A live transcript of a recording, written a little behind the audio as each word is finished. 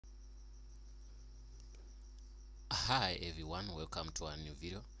Hi everyone, welcome to our new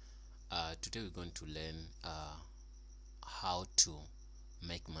video. Today we're going to learn how to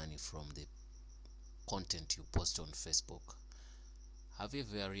make money from the content you post on Facebook. Have you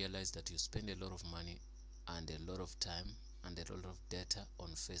ever realized that you spend a lot of money and a lot of time and a lot of data on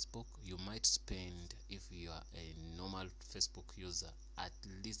Facebook? You might spend, if you are a normal Facebook user, at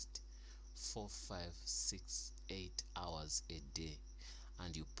least 4, 5, 6, 8 hours a day,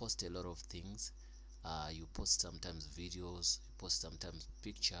 and you post a lot of things. You post sometimes videos, you post sometimes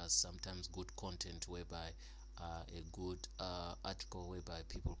pictures, sometimes good content whereby a good article whereby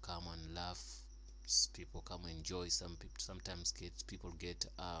people come and laugh, people come and enjoy. Sometimes people get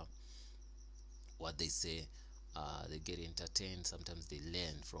what they say, they get entertained. Sometimes they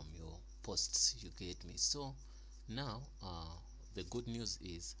learn from your posts. You get me? So now the good news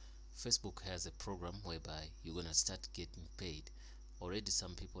is Facebook has a program whereby you're gonna start getting paid. Already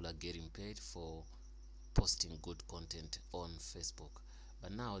some people are getting paid for posting good content on Facebook,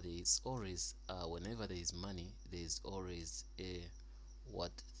 but now there is always whenever there is money, there is always a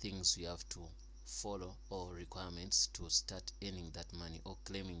what things you have to follow or requirements to start earning that money or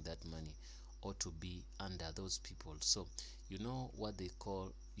claiming that money or to be under those people. So you know what they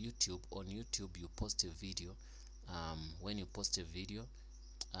call YouTube. On YouTube you post a video. When you post a video,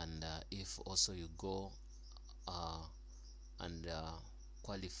 and if also you go and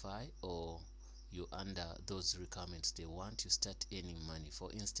qualify, or you under those requirements, they want you start earning money. For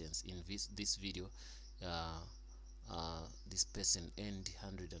instance, in this video, this person earned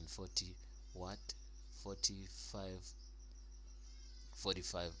 140 what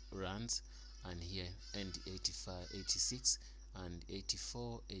 45 rands, and here earned 85, 86, and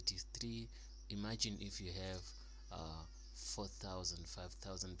 84, 83. Imagine if you have 4,000,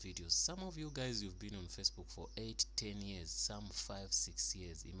 5,000 videos. Some of you guys, you've been on Facebook for 8, 10 years, some 5, 6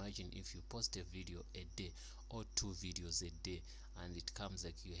 years. Imagine if you post a video a day or 2 videos a day, and it comes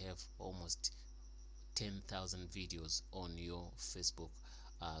like you have almost 10,000 videos on your Facebook.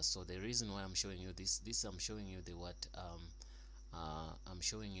 So the reason why I'm showing you this I'm showing you the I'm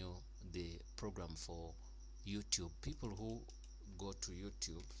showing you the program for YouTube. People who go to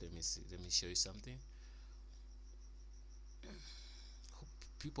YouTube, let me show you something.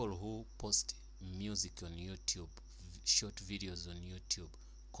 People who post music on YouTube, short videos on YouTube,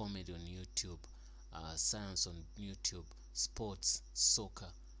 comedy on YouTube, science on YouTube, sports,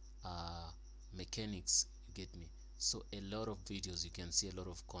 soccer, mechanics, you get me? So a lot of videos, you can see a lot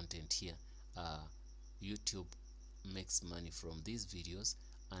of content here. YouTube makes money from these videos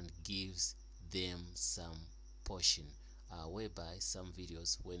and gives them some portion, whereby some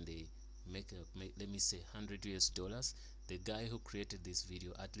videos, when they make let me say $100, the guy who created this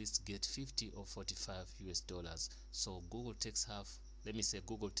video at least get 50 or 45 US dollars. So Google takes half, let me say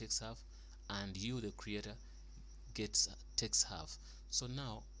Google takes half, and you, the creator, takes half. So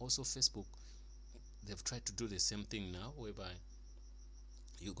now also Facebook, they've tried to do the same thing now, whereby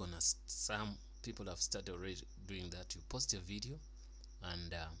you're gonna, some people have started already doing that. You post a video,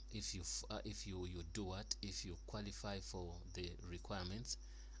 and if you do what, if you qualify for the requirements,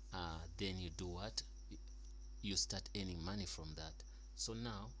 then you do what, you start earning money from that. So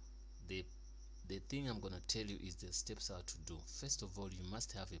now the thing I'm gonna tell you is the steps how to do. First of all, you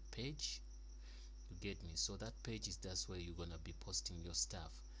must have a page. You get me? So that page is, that's where you're gonna be posting your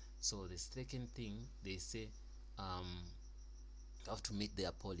stuff. So the second thing, they say you have to meet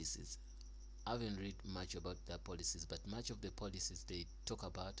their policies. I haven't read much about their policies, but much of the policies they talk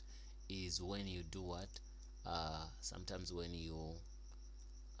about is when you do what, sometimes when you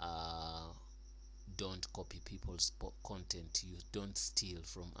don't copy people's content, you don't steal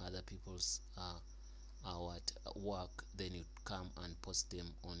from other people's work, then you come and post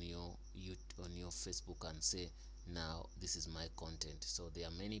them on your Facebook and say, now this is my content. So there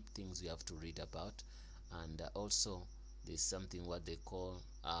are many things you have to read about, and also there's something what they call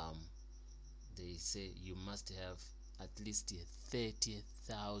they say you must have at least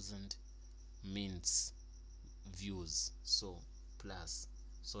 30,000 minutes views, so plus.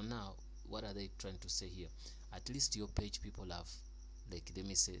 So now what are they trying to say here? At least your page, people have, like, let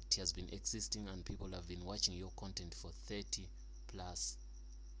me say it has been existing and people have been watching your content for 30 plus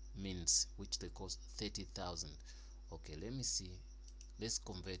minutes, which they call 30,000. Okay, let me see, let's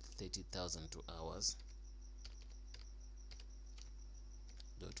convert 30,000 to hours.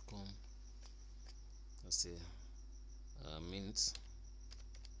 .com, let's say minutes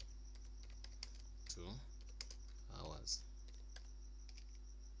to hours.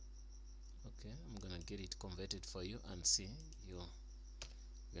 Okay, I'm gonna get it converted for you and see, you're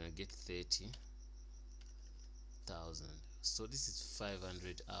gonna get 30,000. So this is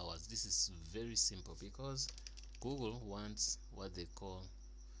 500 hours. This is very simple, because Google wants what they call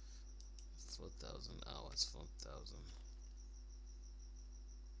 4,000 hours. 4,000.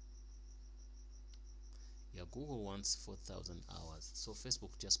 Yeah, Google wants 4,000 hours. So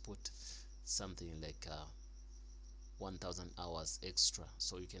Facebook just put something like 1,000 hours extra.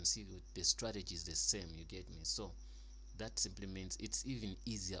 So you can see the strategy is the same. You get me? So that simply means it's even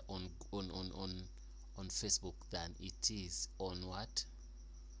easier on Facebook than it is on what,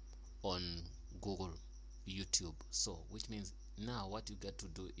 on Google, YouTube. So which means now what you got to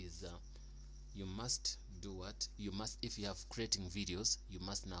do is you must do what you must, if you have creating videos, you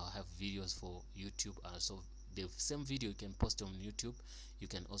must now have videos for YouTube. So the same video you can post on YouTube, you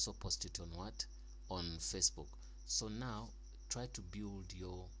can also post it on what, on Facebook. So now try to build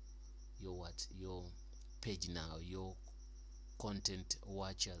your page now, your content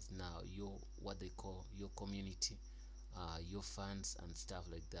watchers now, your what they call your community, your fans and stuff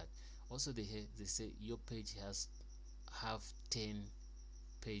like that. Also they say your page has have 10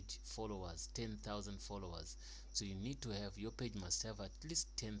 page followers, 10,000 followers. So you need to have, your page must have at least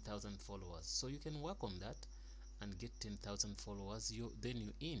 10,000 followers. So you can work on that and get 10,000 followers. Then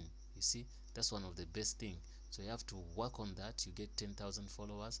you're in. You see, that's one of the best thing. So you have to work on that. You get 10,000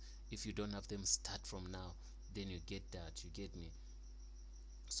 followers. If you don't have them, start from now. Then you get that. You get me?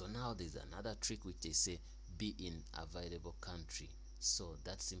 So now there's another trick which they say, be in available country. So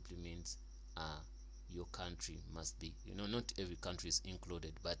that simply means your country must be, not every country is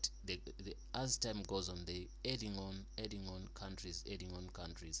included, but as time goes on, they adding on countries,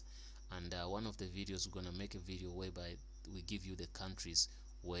 and one of the videos, we're gonna make a video whereby we give you the countries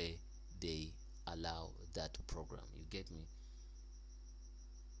where they allow that program. You get me?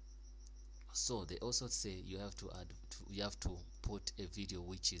 So they also say you have to put a video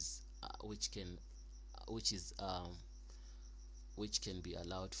which can be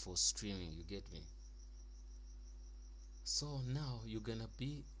allowed for streaming. You get me? So now you're gonna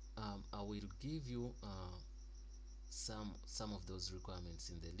be I will give you some of those requirements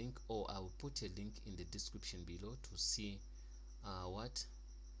in the link, or I will put a link in the description below to see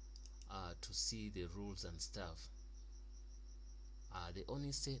to see the rules and stuff. They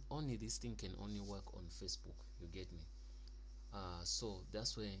only say this thing can only work on Facebook. You get me? So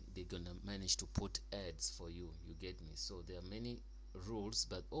that's why they're gonna manage to put ads for you. You get me? So there are many rules,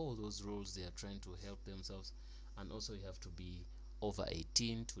 but all those rules, they are trying to help themselves. And also you have to be over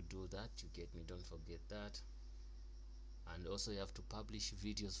 18 to do that. You get me? Don't forget that. And also you have to publish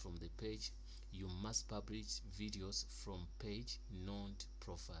videos from the page. You must publish videos from page, not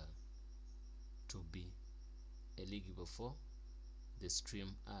profile, to be eligible for the stream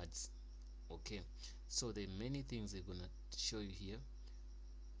ads. Okay, so there are many things they're gonna show you here.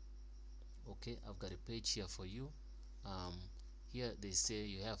 Okay, I've got a page here for you. Here they say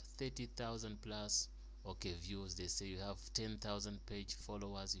you have 30,000 plus views. They say you have 10,000 page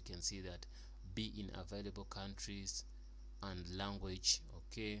followers. You can see that. Be in available countries and language.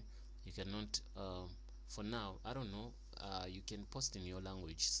 Okay, you cannot for now, I don't know, you can post in your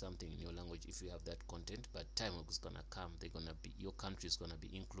language, something in your language if you have that content, but time is gonna come, they're gonna be, your country is gonna be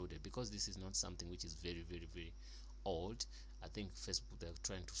included, because this is not something which is very old. I think Facebook, they're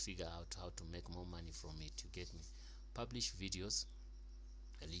trying to figure out how to make more money from it. You get me? Publish videos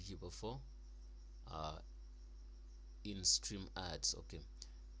eligible for in-stream ads. Okay,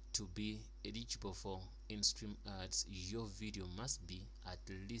 to be eligible for in-stream ads, your video must be at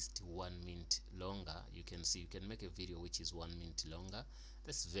least 1 minute longer. You can see, you can make a video which is 1 minute longer.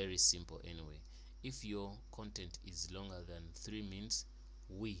 That's very simple anyway. If your content is longer than 3 minutes,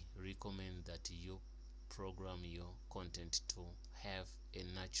 we recommend that you program your content to have a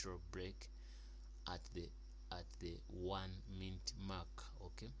natural break at the 1 minute mark.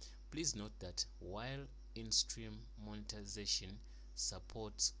 Okay, please note that while in-stream monetization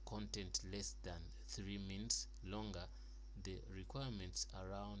supports content less than 3 minutes longer, the requirements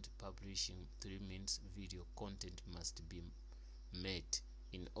around publishing 3 minutes video content must be met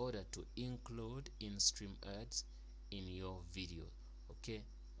in order to include in-stream ads in your video. Okay,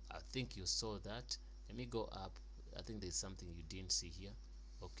 I think you saw that. Let me go up. I think there's something you didn't see here.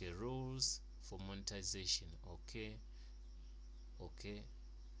 Okay, rules for monetization. Okay,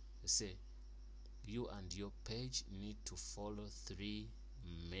 say you and your page need to follow 3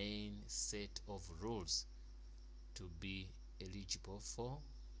 main set of rules to be eligible for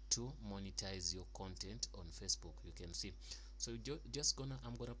to monetize your content on Facebook. You can see. So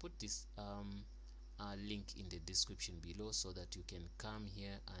I'm gonna put this link in the description below, so that you can come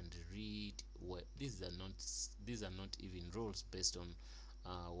here and read what these are not even rules based on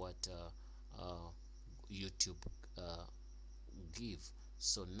what YouTube give.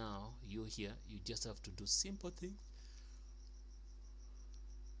 So now you here, you just have to do simple thing,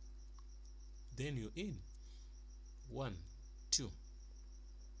 then you're in. 1, 2,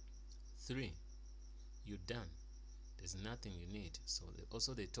 3, you're done. There's nothing you need. So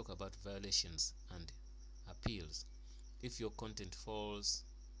also they talk about violations and appeals. If your content fails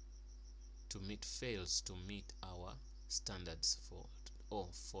to meet our standards for or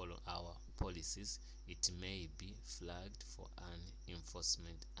follow our policies, it may be flagged for an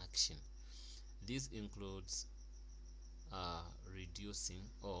enforcement action. This includes reducing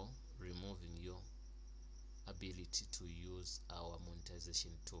or removing your ability to use our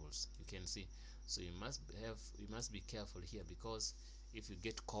monetization tools. You can see, so you must be careful here, because if you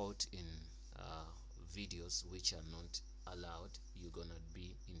get caught in videos which are not allowed, you're gonna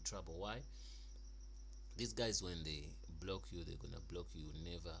be in trouble. Why? These guys, when they block you, they're gonna block you.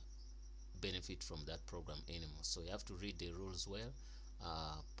 Never benefit from that program anymore. So you have to read the rules well,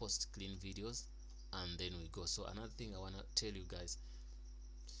 post clean videos, and then we go. So another thing I want to tell you guys,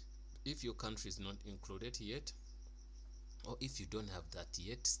 if your country is not included yet, or if you don't have that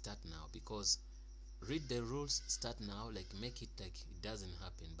yet, start now, because read the rules, start now, like make it like it doesn't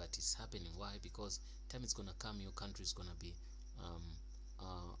happen, but it's happening. Why? Because time is gonna come, your country is gonna be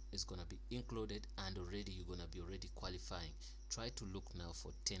included, and already you're gonna be already qualifying. Try to look now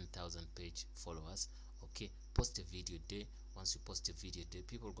for 10,000 page followers. Okay, post a video day. Once you post a video day,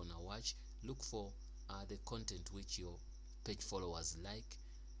 people are gonna watch. Look for the content which your page followers like.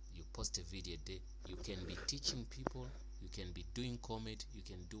 You post a video day, you can be teaching people, you can be doing comedy, you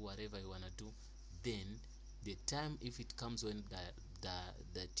can do whatever you want to do. Then the time, if it comes when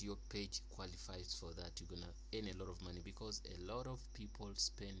that your page qualifies for that, you're gonna earn a lot of money, because a lot of people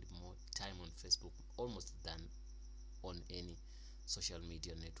spend more time on Facebook almost than on any social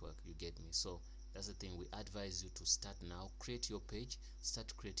media network. You get me? So that's the thing, we advise you to start now. Create your page,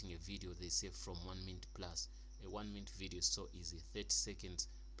 start creating a video. They say from 1 minute plus. A 1 minute video is so easy. 30 seconds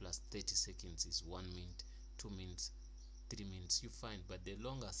plus 30 seconds is 1 minute, 2 minutes, 3 minutes, you find. But the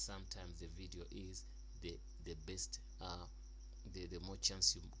longer sometimes the video is, the best, the more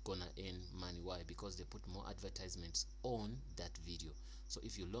chance you're gonna earn money. Why? Because they put more advertisements on that video. So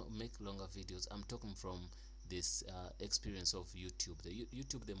if you make longer videos, I'm talking from this experience of YouTube. The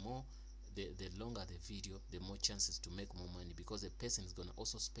YouTube, the longer the video, the more chances to make more money, because the person is gonna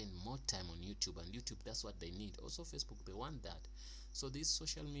also spend more time on YouTube, and YouTube, that's what they need. Also Facebook, they want that. So these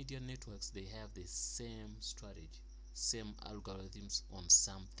social media networks, they have the same strategy, same algorithms on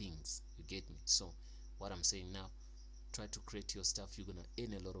some things. You get me? So what I'm saying now, try to create your stuff, you're gonna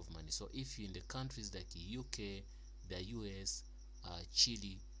earn a lot of money. So if you're in the countries like UK, the US,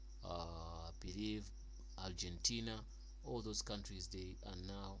 Chile, believe Argentina, all those countries, they are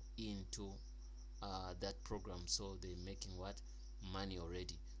now into that program. So they're making what? Money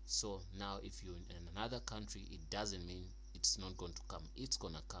already. So now if you're in another country, it doesn't mean it's not going to come. It's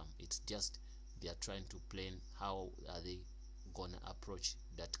gonna come. It's just they are trying to plan how are they gonna approach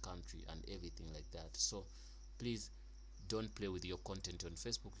that country and everything like that. So please don't play with your content on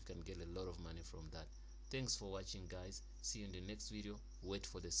Facebook. You can get a lot of money from that. Thanks for watching, guys. See you in the next video. Wait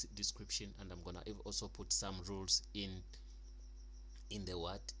for the description, and I'm gonna also put some rules in the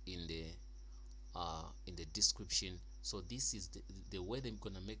what, in the description. So this is the way they're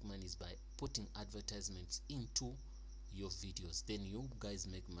gonna make money, is by putting advertisements into your videos. Then you guys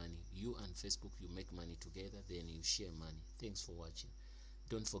make money. You and Facebook, you make money together, then you share money. Thanks for watching.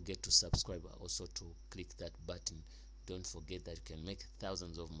 Don't forget to subscribe, also to click that button. Don't forget that you can make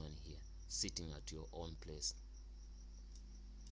thousands of money here, sitting at your own place.